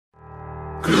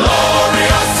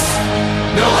glorious.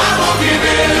 No, I won't give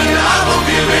in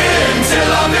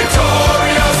till I'm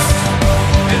victorious.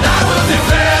 And I will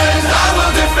defend.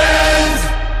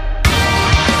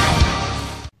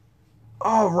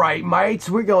 Alright, mates,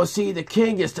 we're gonna see the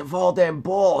kingest of all them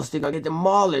balls. They're gonna get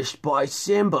demolished by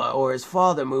Simba or his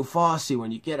father Mufasa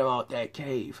when you get him out that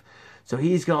cave. So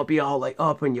he's gonna be all like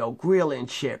up in your grill and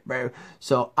shit, bro.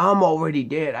 So I'm already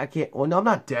dead. I can't. Well, no, I'm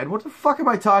not dead. What the fuck am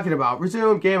I talking about?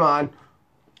 Resume. Game on.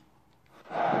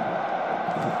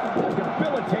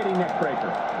 Debilitating neck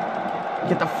breaker.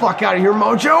 Get the fuck out of here,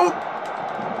 Mojo.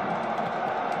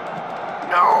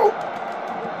 No.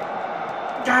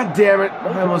 God damn it.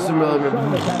 I almost remembered.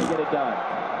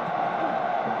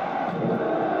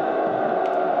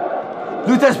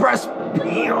 Luthes press.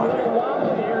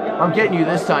 I'm getting you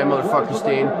this time, motherfucker,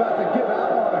 Steen.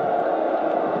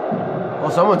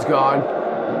 Well, someone's gone.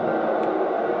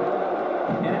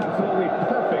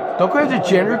 Don't grab the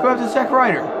janitor, grab the Zack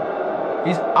Ryder.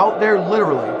 He's out there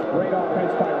literally.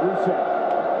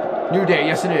 New Day,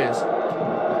 yes it is.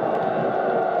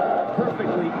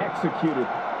 Perfectly executed.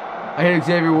 I hit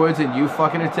Xavier Woods and you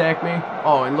fucking attack me?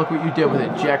 Oh, and look what you did with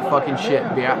it, jack fucking shit,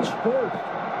 bitch.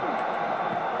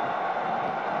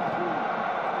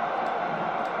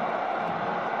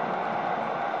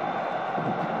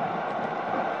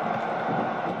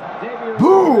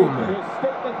 Boom!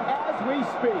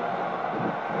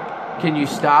 Can you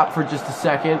stop for just a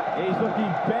second? He's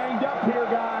looking banged up here,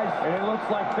 guys. And it looks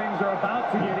like things are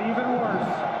about to get even worse.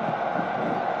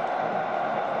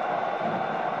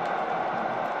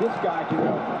 This guy can go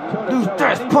toe-to-toe. Lose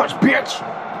that punch, bitch!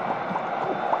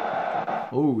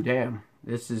 Oh, damn.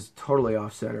 This is totally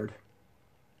off-centered.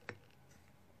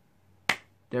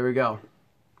 There we go.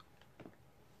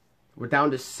 We're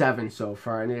down to 7 so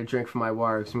far. I need a drink for my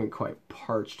water because I'm getting quite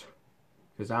parched.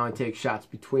 Because I only take shots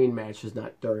between matches,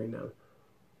 not during them.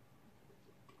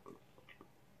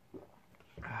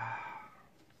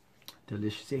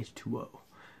 Delicious H2O.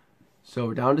 So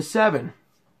we're down to 7.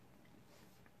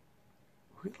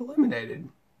 We got eliminated.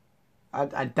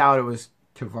 I doubt it was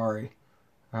Kavari.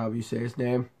 Or however you say his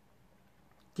name.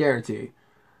 Guarantee.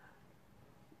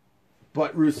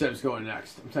 But Rusev's going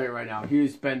next. I'm telling you right now.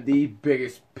 He's been the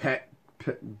biggest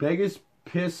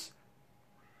piss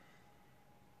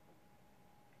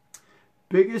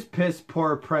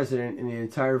poor president in the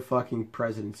entire fucking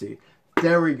presidency.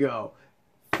 There we go.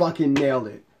 Fucking nailed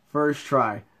it. First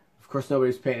try. Of course,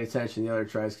 nobody's paying attention to the other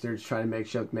tries because they're just trying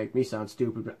to make me sound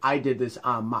stupid. But I did this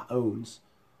on my own.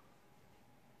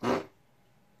 Who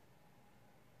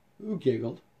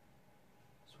giggled?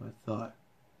 That's what I thought.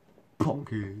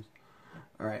 Punkies.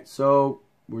 Alright, so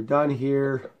we're done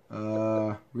here.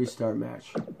 Restart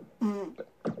match.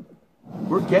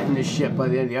 We're getting this shit by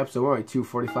the end of the episode. We're only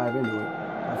 2:45 into it.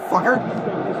 Fucker!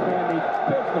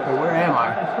 Hey, where am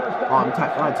I? Oh, I'm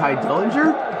Ty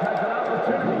Dillinger?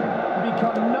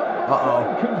 Uh-oh.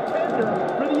 Contender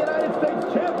for the United States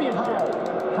Championship.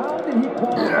 How did he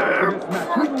qualify for this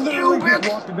match? You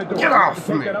bitch! Get off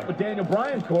me! Take that up with Daniel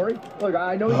Bryan, Corey. Look,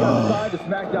 I know he got signed to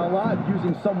SmackDown Live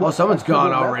using some. Oh, someone's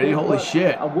gone already. Holy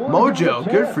shit. Mojo,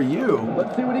 good for you.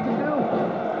 Let's see what he can do.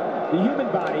 The human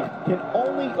body can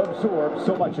only absorb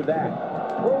so much of that.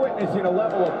 We're witnessing a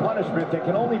level of punishment that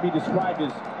can only be described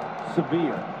as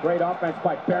severe. Great offense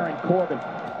by Baron Corbin.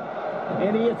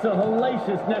 And he hits a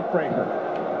hellacious neck breaker.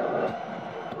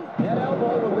 That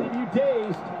elbow will leave you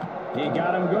dazed. He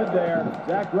got him good there.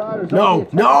 Zack Ryder's no.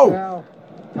 Now.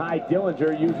 Ty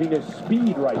Dillinger using his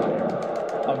speed right there.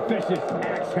 A vicious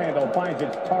axe handle finds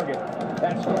its target.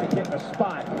 That strike hit the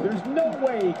spot. There's no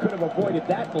way he could have avoided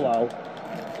that blow.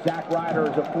 Zack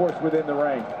Ryder is a force within the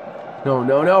ring. No.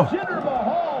 Jinder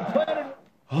Mahal planted.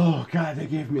 Oh, God, they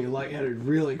gave me lightheaded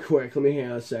really quick. Let me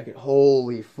hang on a second.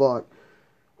 Holy fuck.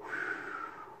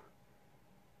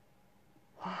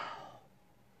 Wow.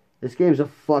 This game's a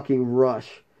fucking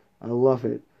rush. I love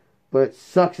it. But it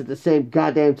sucks at the same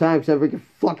goddamn time because everybody can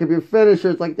fuck up your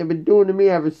finishers like they've been doing to me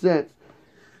ever since.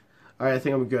 Alright, I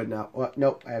think I'm good now. Well,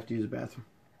 nope, I have to use the bathroom.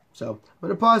 So, I'm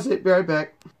going to pause it. Be right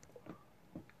back.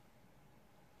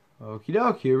 Okie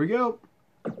doke, here we go.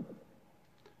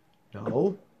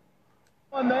 No.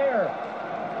 One there.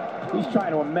 He's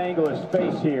trying to mangle his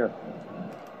face here.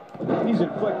 He's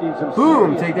inflicting some.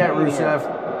 Boom! Take that, Rusev.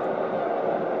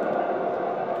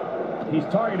 He's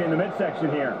targeting the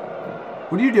midsection here.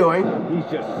 What are you doing? He's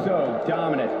just so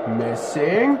dominant.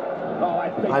 Missing. Oh, I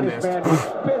think this missed. man is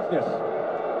business.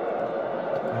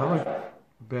 How much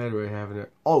bad do I have in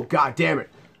it? Oh, god damn it.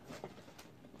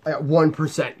 I got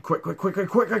 1%. Quick.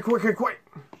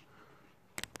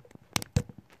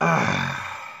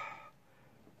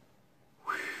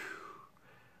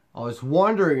 I was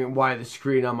wondering why the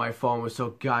screen on my phone was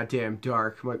so goddamn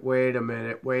dark. I'm like, wait a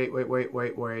minute. Wait.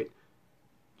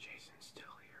 Jason's still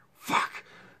here. Fuck!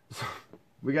 So,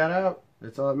 we got out.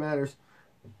 That's all that matters.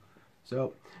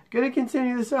 So, gonna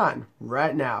continue this on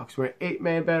right now. Because we're an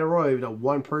 8-man battle royal, even though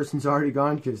one person's already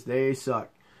gone because they suck.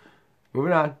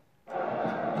 Moving on.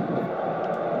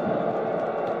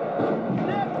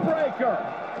 Neckbreaker!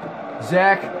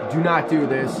 Zach, do not do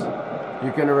this.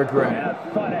 You're gonna regret it. And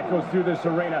thought echoes through this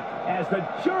arena as the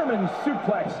German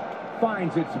suplex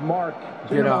finds its mark.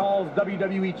 Get up. Hall's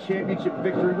WWE Championship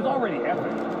victory was already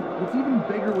epic. It's even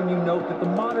bigger when you note that the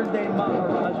modern-day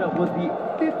Maharaja was the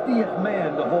 50th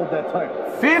man to hold that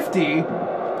title. 50?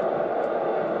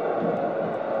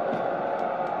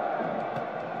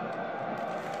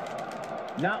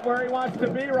 Not where he wants to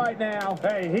be right now.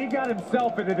 Hey, he got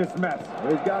himself into this mess.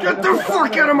 Get the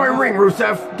fuck out of my ring,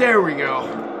 Rusev. There we go.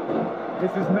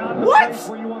 This is not the What? place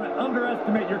where you want to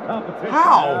underestimate your competition.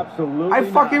 How? Absolutely I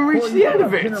fucking reached the end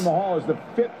of it. Jinder Mahal is the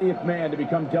 50th man to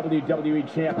become WWE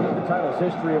champion. The title's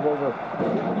history of over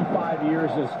 55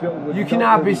 years is filled with... You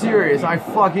cannot be serious. I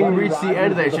fucking reached the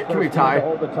end of that shit. Come here, Ty.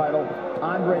 Hold the title.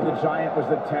 Andre the Giant was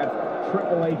the 10th.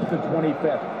 Triple H the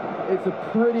 25th. It's a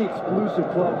pretty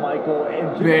exclusive club, Michael,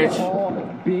 and Jinder Mahal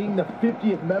being the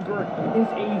 50th member is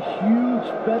a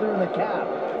huge feather in the cap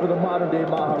for the modern-day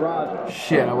Maharaja.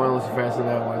 Shit, I went a little too fast on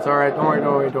that one. It's alright, don't worry.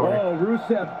 Oh,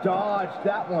 Rusev dodged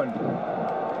that one.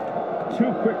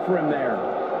 Too quick for him there.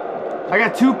 I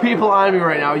got 2 people on me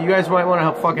right now. You guys might want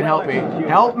to fucking help me.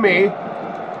 Help me!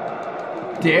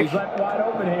 Dick. He's left wide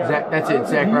open here. Zach, that's it.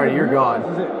 Zach Ryder, you're gone.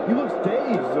 He looks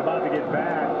dazed. He's about to get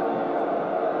back.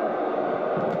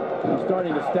 He's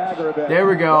starting to stagger a bit. There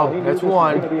we go. That's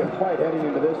one. It's going to be a fight heading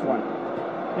into this one.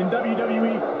 In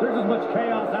WWE, there's as much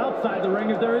chaos outside the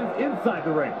ring as there is inside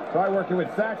the ring. Try working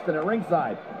with Saxton at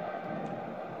ringside.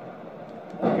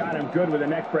 Got him good with a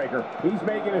neck breaker. He's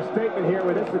making a statement here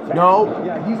with this attack. No.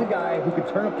 Yeah, he's a guy who can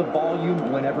turn up the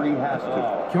volume whenever he has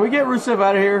to. Can we get Rusev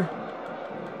out of here?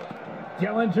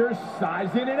 Dillinger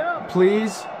sizing it up.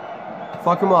 Please?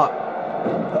 Fuck him up. Oh,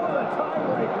 the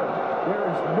tiebreaker. There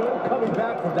is no coming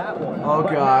back from that one. Oh,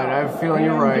 God. I have a feeling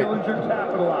you're right. Dillinger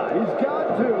capitalized. He's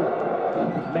got to.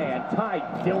 Man, Ty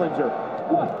Dillinger.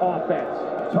 What offense.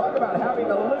 Talk about having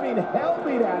the living hell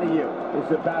beat out of you.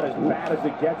 It's about as bad as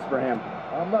it gets for him.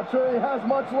 I'm not sure he has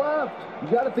much left. You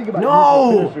got to think about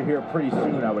No! finisher here pretty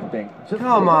soon, I would think. Just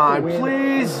Come on,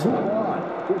 please.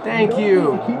 Thank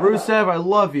you. Rusev, I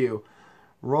love you.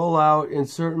 Roll out. In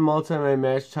certain multi-man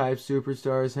match type,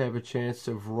 superstars have a chance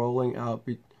of rolling out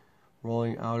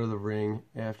of the ring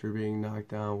after being knocked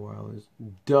down while it's...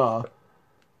 Duh.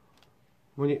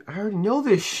 I already know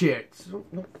this shit. So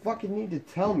don't fucking need to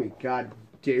tell me, god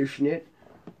damn it.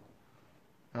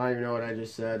 I don't even know what I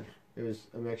just said. It was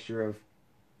a mixture of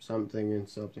something and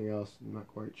something else. I'm not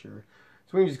quite sure.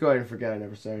 So we can just go ahead and forget I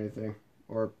never said anything.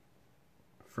 Or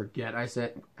forget I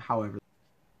said, however.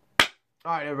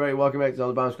 Alright, everybody, welcome back to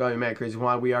Zelda Bomb Squad. I'm Matt Crazy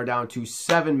Juan. We are down to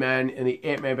 7 men in the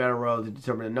 8-man battle royal to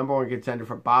determine the #1 contender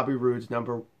for Bobby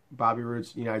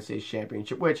Roode's United States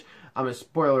Championship, which, I'm a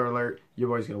spoiler alert, your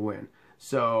boy's going to win.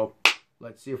 So,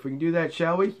 let's see if we can do that,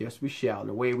 shall we? Yes, we shall. And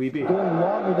away we be. Going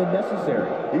longer than necessary.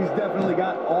 He's definitely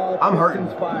got all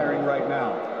pistons firing right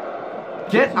now.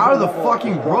 Get out of the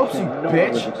fucking ropes, you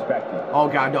bitch! Oh,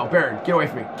 God, no. Baron, get away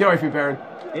from me. Get away from me, Baron.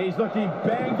 He's looking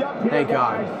banged up here, Thank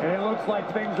God. And it looks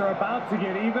like things are about to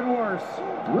get even worse.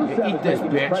 Eat this,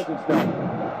 bitch.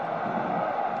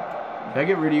 Can I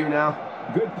get rid of you now?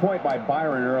 Good point by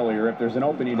Byron earlier. If there's an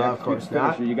opening to execute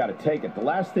finisher, you got to take it. The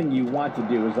last thing you want to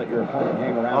do is let your opponent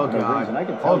hang around for no reason. I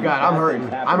can tell oh, God, I'm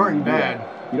hurting. I'm hurting bad.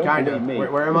 Kind of.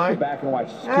 Where am I? Back and watch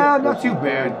not too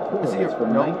bad.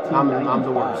 Nope, I'm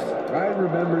the worst. I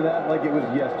remember that like it was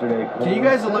yesterday. Can you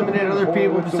guys eliminate other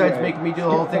people besides making me do the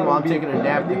whole thing while I'm taking a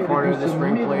nap in the corner of this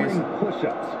ring, please?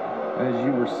 Push-ups. As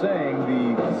you were saying,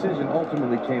 the decision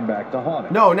ultimately came back to haunt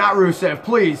him. No, not Rusev,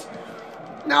 please.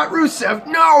 Not Rusev,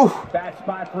 no! Bad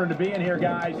spot for him to be in here,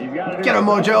 guys. You've got to get him,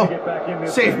 Mojo.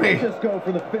 Save me. Just go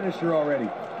for the finisher already.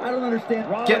 I don't understand.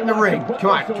 Get in the ring. Come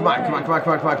on. Get in the ring.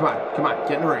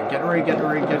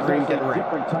 Get in the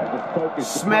ring.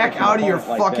 Smack out of your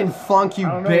fucking funk, you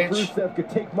bitch. Rusev could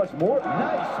take much more.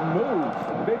 Nice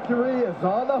move. Victory is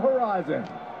on the horizon.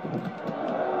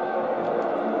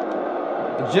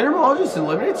 Did Jinder Mahal just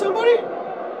eliminate somebody?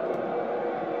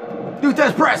 Dude,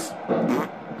 that's press.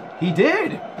 He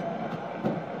did.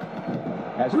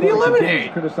 Who did he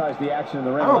eliminate? Criticize the action in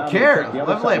the ring. I don't care.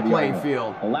 Level that playing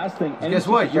field. The last thing. Guess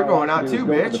what? You're going out too,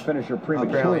 bitch. The finisher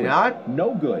apparently not.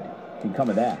 No good can come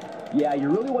of that. Yeah, you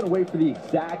really want to wait for the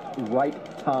exact right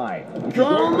time.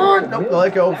 Come on! Nope,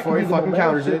 let go before he fucking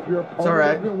counters it. It's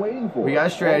alright. We got a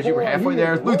strategy. We're halfway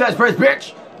there. Luthez press,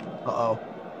 bitch! Uh-oh.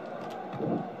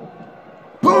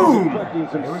 Boom!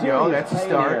 Here we go. That's a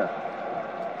start.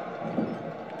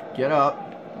 Get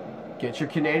up. Get your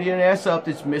Canadian ass up.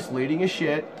 That's misleading as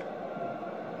shit.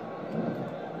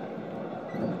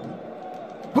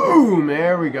 Boom!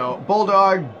 There we go.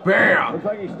 Bulldog. Bam! Looks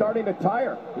like he's starting to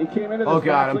tire. He came into this Oh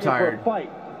god, I'm looking for tired. a fight,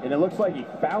 and it looks like he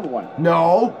found one.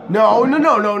 No.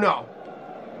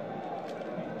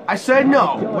 I said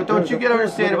no. What don't you get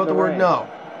understand about the word no?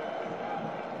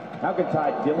 How can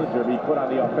Ty Dillinger be put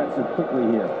on the offensive quickly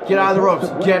here? Get out of the ropes.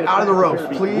 Get out of the ropes.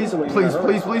 Please.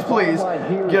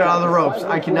 Get out of the ropes.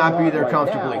 I cannot be there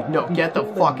comfortably. No, get the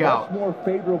fuck out.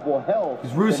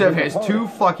 Because Rusev has two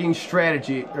fucking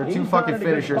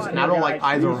finishers, and I don't like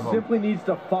either of them.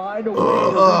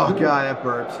 Oh, God, that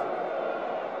burps.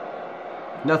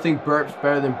 Nothing burps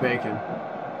better than bacon.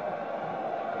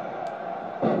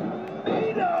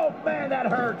 Man, that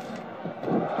hurts.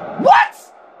 What?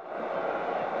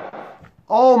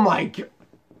 Oh my god.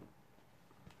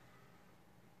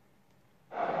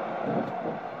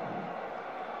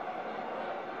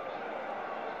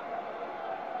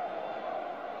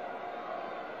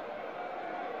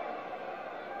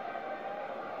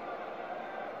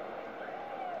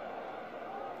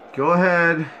 Go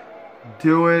ahead.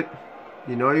 Do it.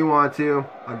 You know you want to.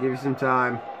 I'll give you some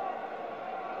time.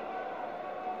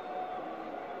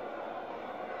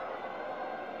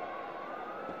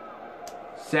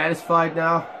 Satisfied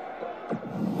now?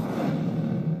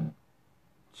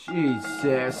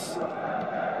 Jesus.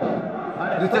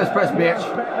 Luthez press, bitch.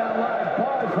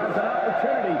 Has an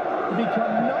opportunity to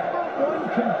become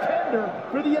 #1 contender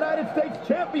for the United States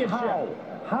Championship.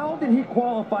 How did he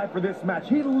qualify for this match?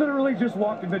 He literally just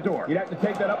walked in the door. You'd have to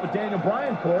take that up with Daniel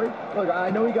Bryan, Corey. Look, I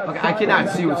know he got. Okay, I cannot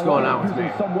see what's going on with me.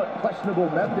 Using somewhat questionable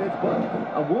methods, but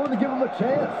I'm willing to give him a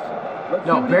chance.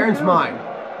 No, Baron's mine.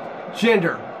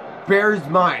 Gender. Baron's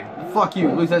mine. Fuck you.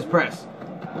 Luthez press.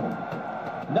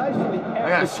 Nicely. I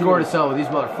got a score to sell with these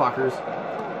motherfuckers.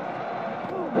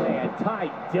 Man, Ty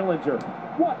Dillinger.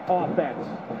 What offense.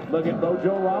 Look at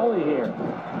Mojo Rawley here.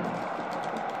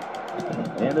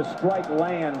 And the strike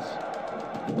lands.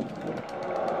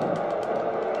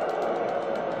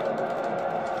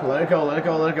 Let it go, let it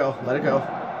go, let it go, let it go.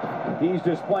 He's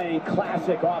displaying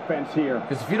classic offense here.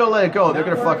 Because if you don't let it go, they're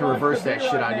going to fucking reverse that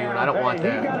shit on you, and I don't want He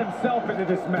got that. himself into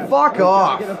this mess. Fuck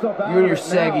off. You and your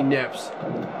saggy nips.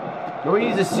 Nobody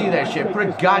needs to see that shit. Put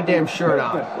a goddamn shirt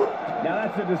on. Now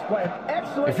that's a display of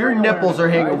excellent. If your nipples are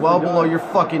hanging well below your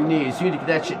fucking knees, you need to get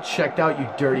that shit checked out, you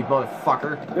dirty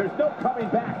motherfucker. There's no coming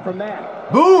back from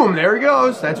that. Boom! There he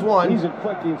goes. That's one. He's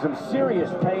inflicting some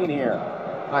serious pain here.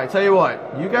 Alright, tell you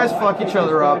what. You guys fuck each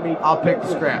other up. I'll pick the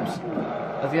scraps.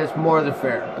 I think that's more than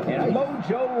fair. And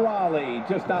Mojo Rawley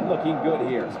just not looking good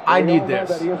here. I need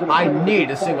this. I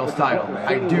need a singles title.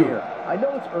 I do. I know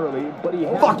it's early, but he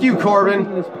has Fuck you, Corbin.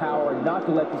 his power not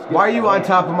to let this get Why are you on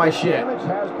top of my shit? Damage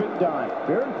has been done.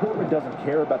 Baron Corbin doesn't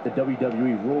care about the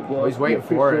WWE rulebook. Oh, he's waiting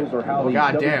for it. Or how Oh, the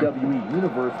goddamn. WWE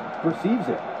universe perceives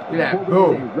it. Look at that.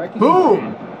 Corbin is a Boom. recognized Boom.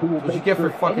 man who will What you make get for sure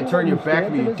fucking anyone turning your who back to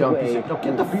stands me, in you his dumb way piece of... No, get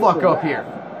will the feel fuck the up wrath here.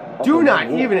 of Do the not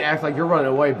wolf. even act like you're running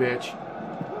away, bitch.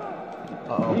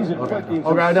 Uh-oh. He's Okay. inflicting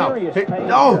Oh, God, some no. serious Hit, pain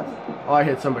no! here. Oh, I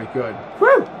hit somebody good.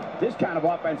 Woo! This kind of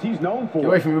offense he's known for. Get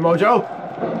away from me, Mojo.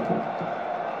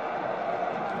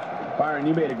 Byron,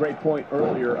 you made a great point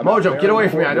earlier. About Mojo, Baron get away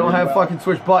from me. I Corbin don't have as well. fucking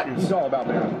switch buttons. He's all about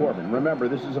Baron Corbin. Remember,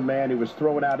 this is a man who was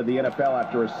thrown out of the NFL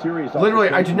after a serious. Literally,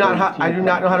 I do not altercation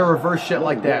know how to during reverse shit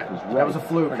like that. Wolf is That was a right.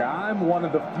 fluke. Look, I'm one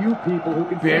of the few people who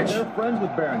can say Bitch. they're friends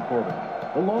with Baron Corbin.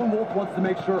 The Lone Wolf wants to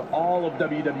make sure all of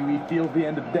WWE feels the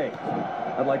end of the day.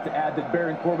 I'd like to add that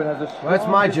Baron Corbin has a strong Well, that's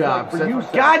my dislike job. for So- you,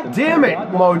 God Seth, damn it, and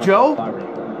Mojo. Byron.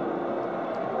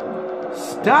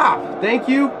 Stop. Thank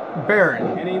you,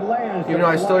 Baron. And he lands. Even though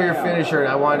I stole your finisher and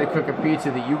I wanted to cook a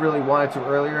pizza that you really wanted to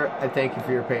earlier, I thank you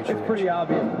for your It's pretty patronage.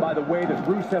 obvious by the way that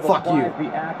Rusev Fuck applies you.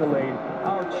 the accolade.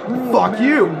 Our true Fuck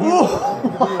you. American hero wants to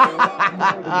do a lot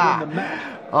more than win the match.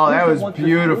 Oh, that Rusev was wants to-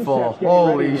 beautiful. Rusev's getting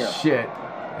Holy ready here. shit.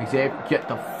 Xavier, get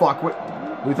the fuck with...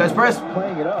 Luthez press.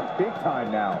 Playing it up big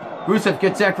time now. Rusev,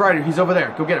 get Zack Ryder. He's over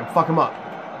there. Go get him. Fuck him up.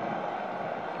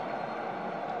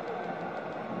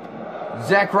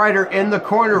 Zack Ryder in the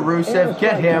corner, Rusev.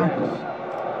 Get him.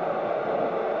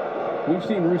 We've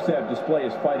seen Rusev display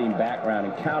his fighting background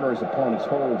and counter his opponent's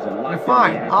holds and lock You're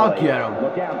fine. down the I'll accolade. get him.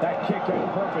 Look out, that kick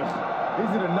had purpose.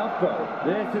 Is it enough, though?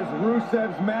 This is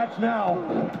Rusev's match now.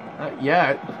 Not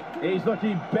yet. He's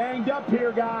looking banged up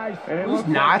here, guys. And it He's looks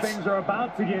not. like things are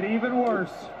about to get even worse.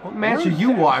 What match are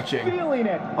you watching? Feeling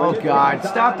it. Oh, God.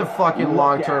 Stop the fucking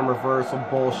long-term reversal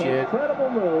bullshit. Incredible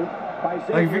move. Like,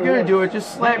 if you're gonna do it,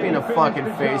 just slap me in the fucking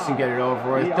face and get it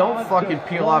over with. Don't fucking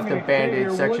peel off the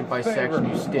band-aid section by section,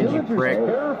 you stingy prick.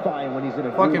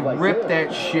 Fucking rip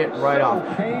that shit right off.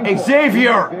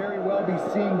 Xavier! Very well be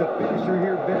seeing the finisher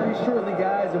here very shortly,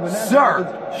 guys. And when that Sir,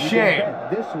 happens, shame.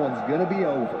 this one's gonna be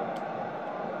over.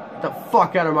 Get the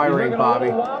fuck out of my ring,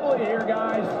 Bobby. Here,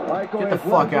 guys. Get the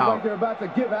fuck out. Like they're about to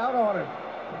give out on him.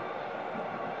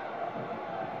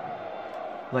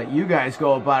 Let you guys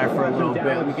go about it for a little bit.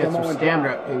 Let me get some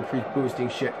stamina increase boosting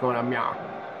shit going on. Meow.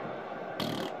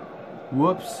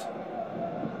 Whoops.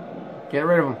 Get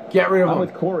rid of him. Get rid of him.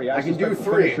 With Corey, I can do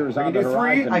 3. I can do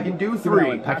 3. I can do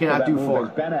 3. I cannot do 4.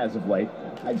 Ben as of late,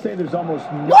 I'd say there's almost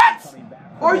no What? coming back.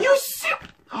 Are you sick?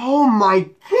 Oh my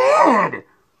God.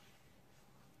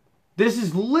 This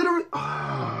is literally.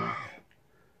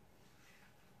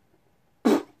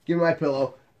 Give me my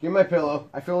pillow. Give me my pillow.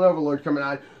 I feel an overload coming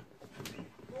on.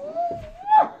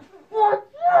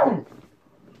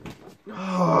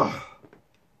 Oh.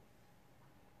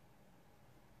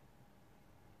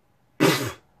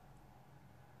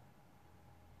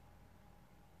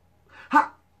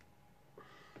 Ha!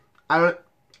 I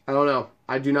don't know.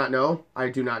 I do not know. I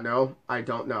do not know. I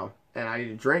don't know. And I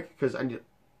need a drink because I need.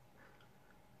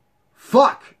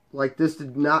 Fuck! Like, this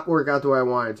did not work out the way I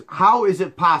wanted to. How is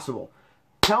it possible?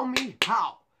 Tell me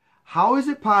how. How is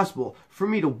it possible for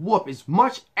me to whoop as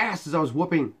much ass as I was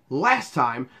whooping last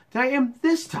time than I am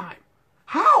this time?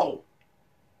 How?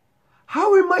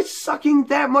 How am I sucking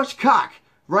that much cock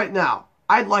right now?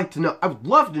 I'd like to know. I would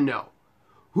love to know.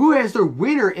 Who has their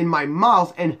wiener in my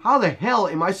mouth and how the hell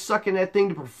am I sucking that thing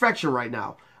to perfection right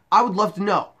now? I would love to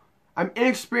know. I'm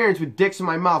inexperienced with dicks in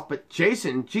my mouth, but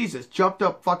Jason, Jesus, jumped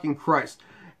up fucking Christ.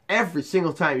 Every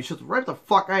single time he shows right the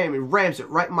fuck I am and rams it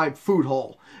right in my food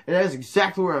hole. And that is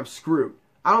exactly where I'm screwed.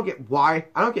 I don't get why.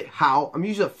 I don't get how. I'm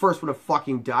usually the first one to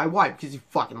fucking die. Why? Because he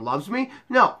fucking loves me?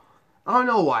 No. I don't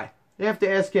know why. You have to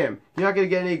ask him. You're not going to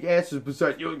get any answers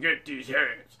besides, you'll get these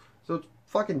hands. So it's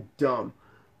fucking dumb.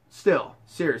 Still,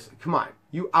 seriously, come on.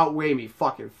 You outweigh me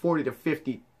fucking 40 to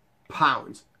 50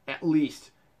 pounds. At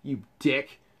least, you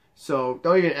dick. So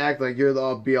don't even act like you're the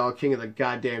all-be-all king of the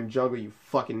goddamn jungle, you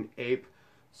fucking ape.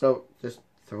 So, just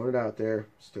throwing it out there.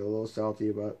 Still a little salty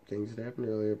about things that happened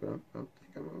earlier, but I think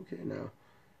I'm okay now.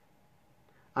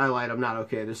 I lied, I'm not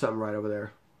okay. There's something right over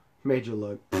there. Made you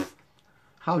look.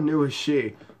 How new is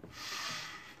she?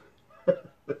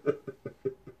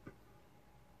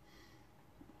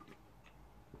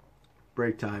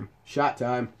 Break time. Shot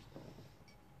time.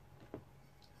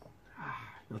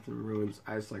 Nothing ruins.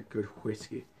 I just like good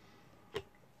whiskey.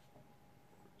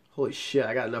 Holy shit,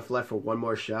 I got enough left for one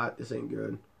more shot. This ain't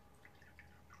good.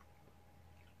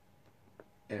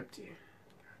 Empty.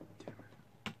 God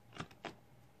damn it.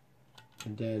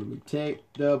 And then we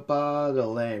take the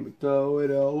bottle and we throw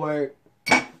it away.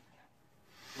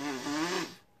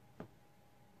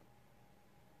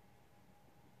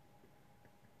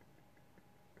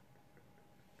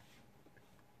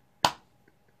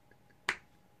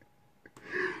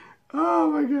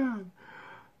 Oh my God.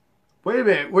 Wait a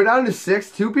minute, we're down to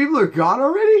 6. 2 people are gone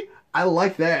already? I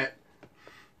like that.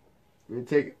 Let me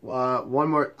take one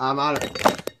more. I'm out of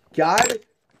it. God,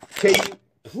 can you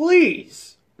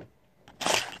please?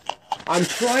 I'm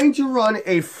trying to run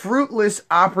a fruitless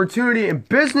opportunity and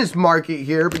business market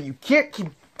here, but you can't keep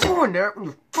doing that when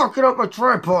you're fucking up my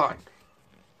tripod.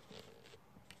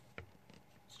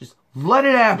 Just let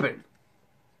it happen.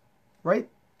 Right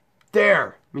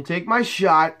there. Let me take my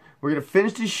shot. We're going to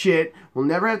finish this shit. We'll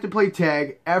never have to play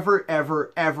tag ever,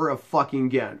 ever, ever a fucking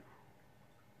again.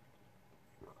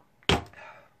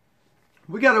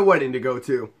 We got a wedding to go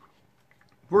to.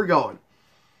 We're going.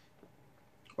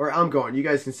 Or I'm going. You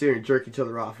guys can sit here and jerk each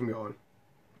other off. I'm going.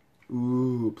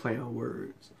 Ooh, play on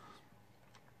words.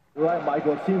 Right,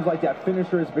 Michael. It seems like that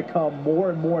finisher has become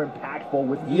more and more impactful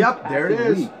with each there it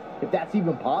is. week, if that's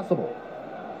even possible.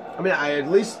 I mean, at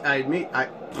least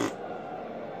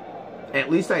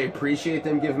I appreciate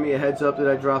them giving me a heads up that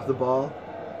I dropped the ball,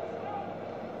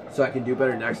 so I can do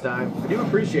better next time. I do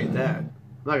appreciate that. I'm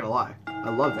not gonna lie. I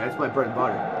love that. It's my bread and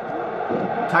butter.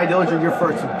 Ty Dillinger, you're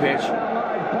first, you bitch.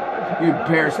 You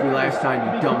embarrassed me last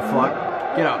time, you dumb fuck.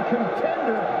 Get out.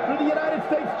 Contender for the United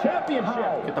States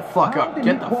Championship. Get the fuck up.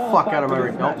 Get the fuck out of my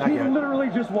ring. Nope, not He yet. literally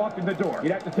just walked in the door.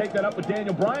 You'd have to take that up with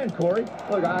Daniel Bryan, Corey.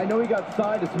 Look, I know he got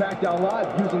signed to SmackDown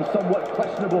Live using somewhat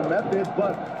questionable methods,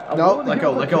 but... No, let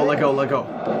go. Let's see what he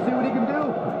can do.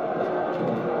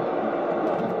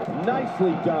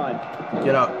 Nicely done.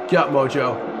 Get up,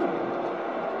 Mojo.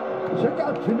 Check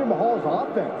out Jinder Mahal's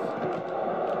offense.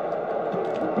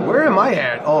 Where am I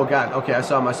at? Oh god, okay, I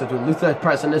saw myself doing Luther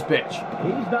press on this bitch.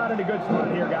 He's not in a good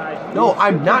spot here, guys. No,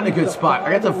 I'm not in a good spot.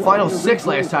 I got the final 6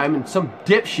 last time and some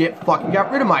dipshit fucking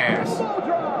got rid of my ass.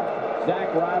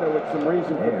 Zack Ryder with some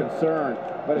reason for concern,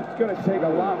 but it's going to take a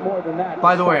lot more than that.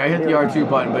 By the way, I hit the R2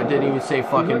 button, but it didn't even say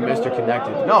fucking Mr.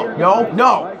 Connected. No.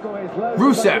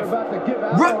 Rusev.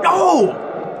 No!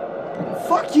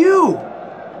 Fuck you!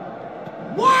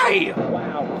 Why?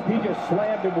 Wow, he just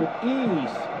slammed him with ease.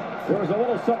 There was a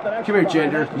little something extra. Come here,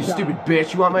 Jinder, you stupid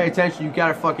bitch. You want my attention? You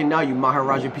got it fucking now, you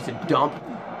Maharaja piece of dump.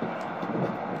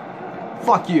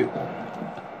 Fuck you.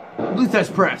 Luther's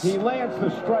press. He lands the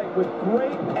strike with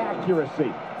great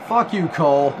accuracy. Fuck you,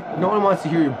 Cole. No one wants to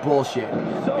hear your bullshit.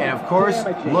 And of course,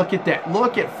 look at that.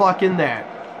 Look at fucking that.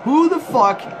 Who the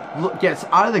fuck gets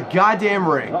out of the goddamn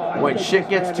ring when shit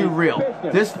gets too real?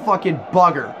 This fucking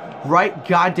bugger. Right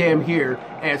goddamn here,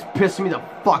 and it's pissing me the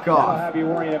fuck off. I'll have you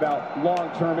worrying about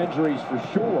long-term injuries for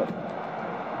sure.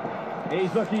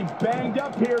 He's looking banged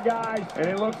up here, guys. And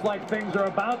it looks like things are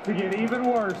about to get even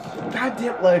worse.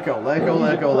 Goddamn, let it go.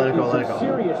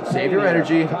 Save your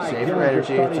energy. Save your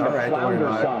energy. It's alright, don't worry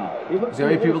about it. There's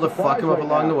gonna be people to fuck him up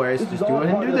along the way, so just go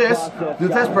ahead and do this. Do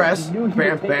the test press. Bam,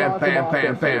 bam, bam, bam,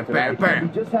 bam, bam,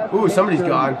 bam. Ooh, somebody's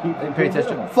gone. Didn't pay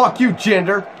attention. Fuck you,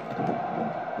 Jinder.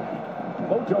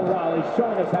 Mojo Rawley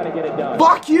showing us how to get it done.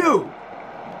 Fuck you!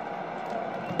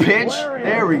 Bitch!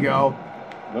 There we go.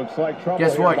 Looks like trouble.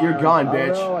 Guess what? You're gone,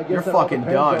 bitch. You're fucking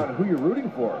done. Who you're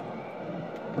rooting for?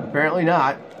 Apparently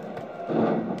not.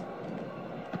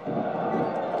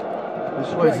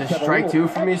 What is this, strike 2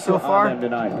 for me so far?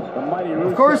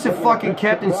 Of course, if fucking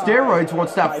Captain Steroids won't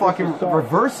stop fucking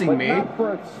reversing me,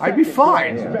 I'd be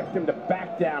fine. Expect him to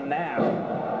back down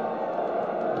now.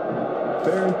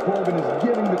 Baron Corbin is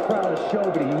giving the crowd a show,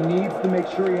 but he needs to make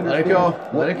sure he understands Let it go.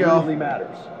 what really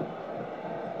matters.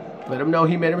 Let him know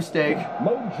he made a mistake.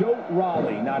 Mojo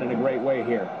Rawley not in a great way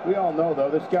here. We all know,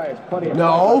 though, this guy has plenty of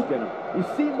No. in him. You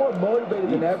seem more motivated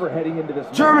than ever heading into this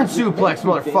German match. suplex,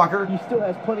 motherfucker. He still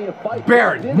has plenty of fight.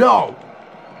 Baron, no.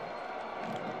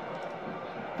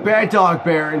 Bad dog,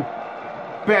 Baron.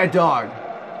 Bad dog.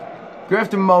 Go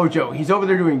after Mojo. He's over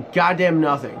there doing goddamn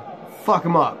nothing. Fuck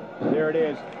him up. There it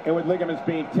is. And with ligaments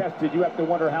being tested, you have to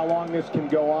wonder how long this can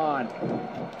go on.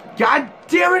 God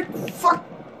damn it. Fuck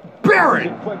Baron.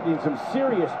 He's inflicting some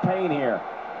serious pain here.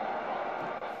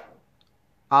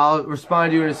 I'll respond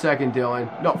to you in a second, Dylan.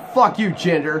 No, fuck you,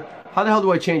 Jinder. How the hell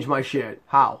do I change my shit?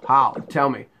 How?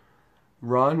 Tell me.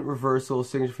 Run, reversal,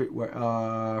 signature,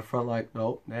 front light.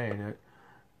 Nope, that ain't it.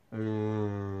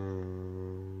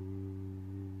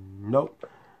 Nope.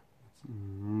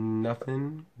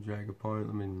 Nothing. Drag a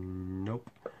point. Nope.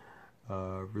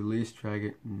 Release, drag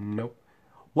it. Nope.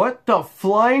 What the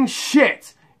flying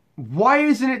shit? Why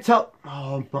isn't it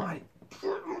oh my.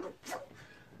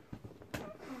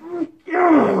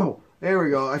 There we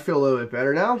go. I feel a little bit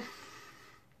better now.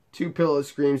 2 pillow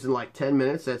screams in like 10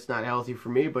 minutes. That's not healthy for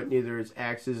me, but neither is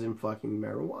axes and fucking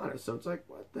marijuana. So it's like,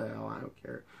 what the hell? I don't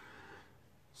care.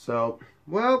 So,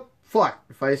 well, fuck.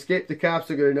 If I escape, the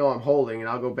cops are going to know I'm holding and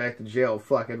I'll go back to jail.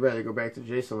 Fuck, I'd rather go back to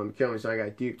jail and let them kill me so I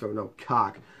got deep throat, no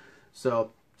cock.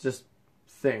 So, just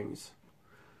things.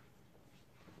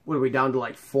 What are we down to,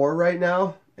 like 4 right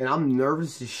now? And I'm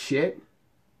nervous as shit?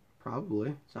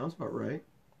 Probably. Sounds about right.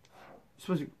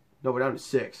 Supposed to, no, we're down to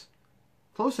 6.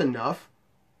 Close enough.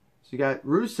 So you got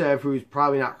Rusev, who's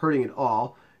probably not hurting at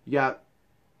all. You got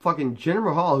fucking Jinder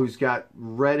Mahal, who's got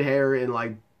red hair and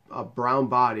like a brown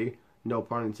body. No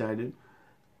pun intended.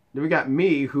 Then we got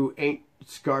me, who ain't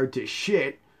scarred to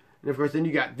shit. And of course, then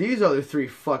you got these other 3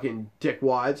 fucking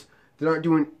dickwads that aren't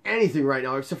doing anything right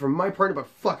now except for my part about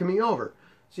fucking me over.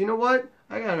 So you know what?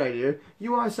 I got an idea.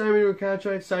 You want to sign me to a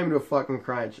contract? Sign me to a fucking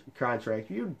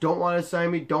contract. If you don't want to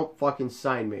sign me, don't fucking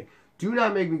sign me. Do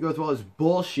not make me go through all this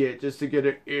bullshit just to get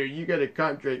you get a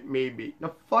contract maybe.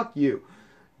 No, fuck you.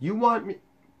 You want me?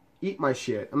 Eat my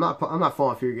shit. I'm not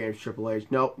falling for your games, Triple H.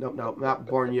 Nope. Not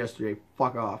born yesterday.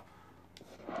 Fuck off.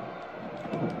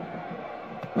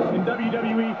 In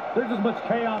WWE, there's as much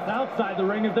chaos outside the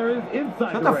ring as there is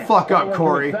inside Shut the the ring. fuck up,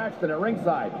 Corey. Saxton at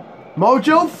ringside.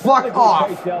 Mojo, fuck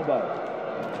off.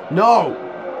 No.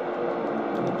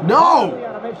 He's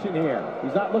on a mission here.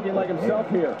 He's not looking like himself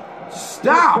here.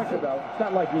 Stop. It's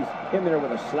not like he's in there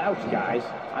with a slouch, guys.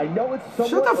 I know it's somewhat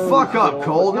Shut the fuck up, early,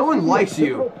 Cole. No but one this is likes a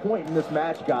you. pivotal point in this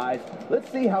match, guys.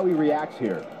 Let's see how he reacts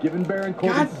here. Given Baron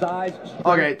Corbin's size, strength,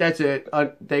 Okay, that's it.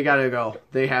 They gotta go.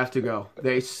 They have to go.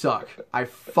 They suck. I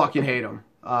fucking hate them.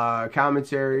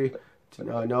 Commentary.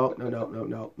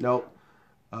 No.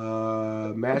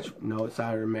 Match. No, it's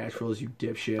not under match rules, you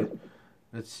dipshit.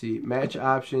 Let's see. Match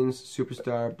options.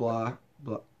 Superstar. Blah.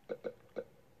 Blah.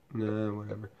 No,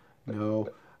 whatever. No.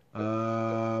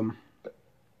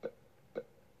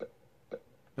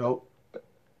 Nope.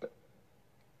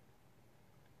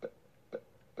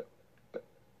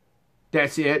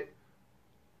 That's it.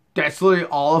 That's literally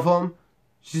all of them.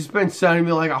 She's been sending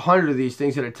me like 100 of these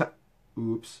things at a time.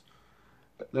 Oops.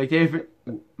 Like they've.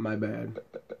 My bad.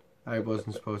 I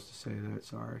wasn't supposed to say that.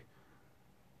 Sorry.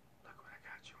 Look what I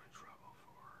got you in trouble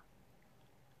for.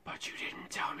 But you didn't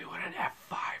tell me what an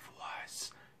F5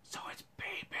 was. So it's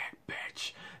payback,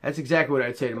 bitch. That's exactly what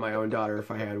I'd say to my own daughter if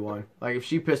I had one. Like if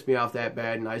she pissed me off that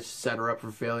bad and I set her up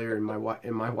for failure and my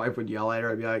wife would yell at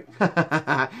her, I'd be like,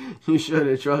 you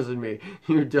shouldn't have trusted me.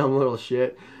 You dumb little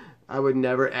shit. I would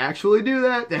never actually do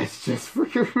that. That's just for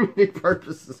comedic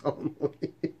purposes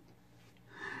only.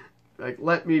 Like,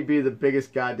 let me be the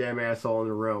biggest goddamn asshole in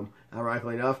the room.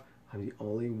 Ironically enough, I'm the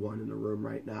only one in the room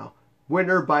right now.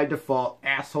 Winner by default,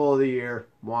 asshole of the year.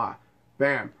 Moi.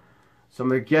 Bam. So I'm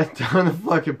going to get down to the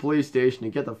fucking police station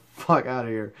and get the fuck out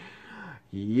of here.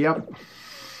 Yep.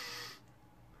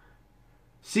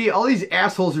 See, all these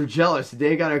assholes are jealous. They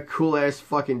ain't got a cool-ass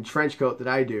fucking trench coat that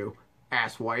I do.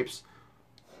 Ass wipes.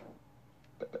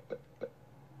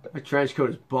 My trench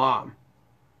coat is bomb.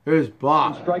 It is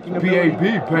bomb. B.A.B.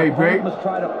 baby.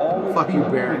 Fuck you,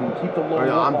 Baron. Or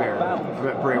no, I'm Baron. I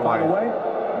meant Bray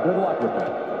Wyatt. Good luck with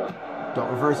that.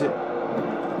 Don't reverse it.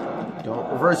 Don't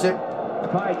reverse it.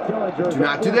 Do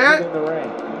not do that.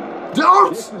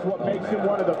 Don't! This is what makes him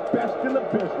one of the best in the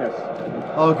business.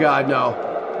 Oh, God, no.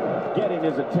 Getting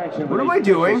his attention. What am I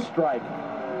doing?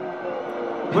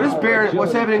 What is Baron?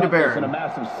 What's happening to Baron? Am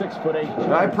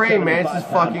I praying Manson's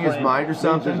fucking his mind or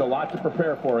something? There's a lot to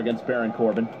prepare for against Baron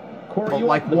Corbin. Oh,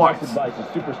 like what? Advice a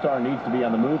superstar needs to be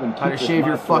on the move and how to shave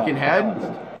your fucking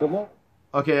head?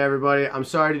 Okay, everybody, I'm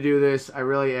sorry to do this. I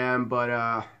really am,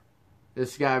 but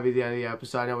this has got to be the end of the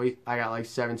episode. I know I got like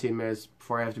 17 minutes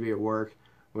before I have to be at work,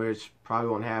 which probably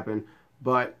won't happen,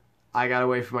 but I got to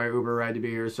wait for my Uber ride to be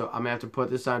here, so I'm going to have to put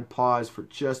this on pause for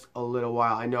just a little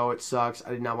while. I know it sucks.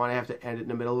 I did not want to have to end it in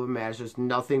the middle of a match. There's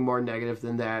nothing more negative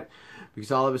than that,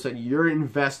 because all of a sudden you're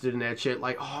invested in that shit.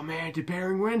 Like, oh man, did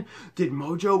Baron win? Did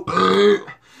Mojo?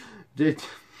 Did...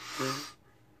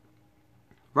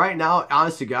 Right now,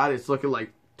 honest to God, it's looking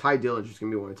like Ty Dillinger's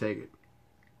going to be the one to take it.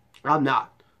 I'm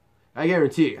not. I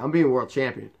guarantee you, I'm being world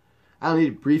champion. I don't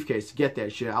need a briefcase to get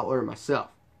that shit. I'll learn myself.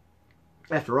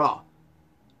 After all,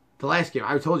 the last game,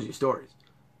 I told you stories.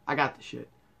 I got this shit.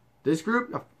 This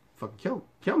group, I'll fucking kill them.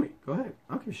 Kill me. Go ahead.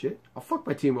 I don't give a shit. I'll fuck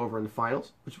my team over in the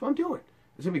finals, which is what I'm doing.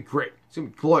 It's going to be great. It's going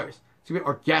to be glorious. It's going to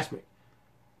be orgasmic.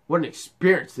 What an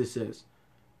experience this is.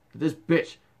 But this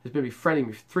bitch has been befriending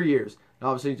me for 3 years. And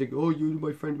all of a sudden he's like, oh, you're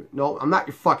my friend. No, I'm not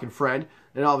your fucking friend.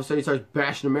 And all of a sudden he starts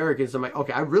bashing Americans. I'm like,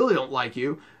 okay, I really don't like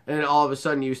you. And then all of a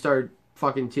sudden you start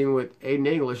fucking teaming with Aiden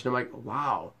English. And I'm like,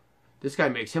 wow, this guy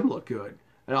makes him look good.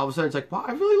 And all of a sudden it's like, wow,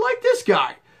 I really like this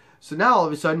guy. So now all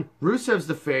of a sudden, Rusev's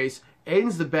the face,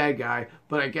 Aiden's the bad guy,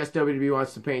 but I guess WWE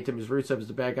wants to paint him as Rusev is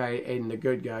the bad guy, Aiden the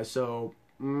good guy. So,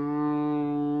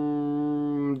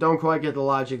 don't quite get the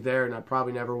logic there, and I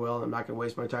probably never will, and I'm not going to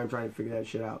waste my time trying to figure that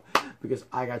shit out, because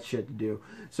I got shit to do.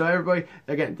 So everybody,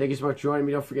 again, thank you so much for joining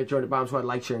me. Don't forget to join the Bomb Squad,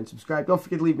 like, share, and subscribe. Don't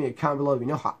forget to leave me a comment below if you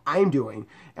know how I'm doing.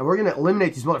 And we're going to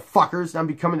eliminate these motherfuckers, and I'm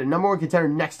becoming the #1 contender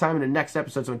next time in the next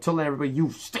episode. So until then, everybody,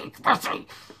 you stay classy.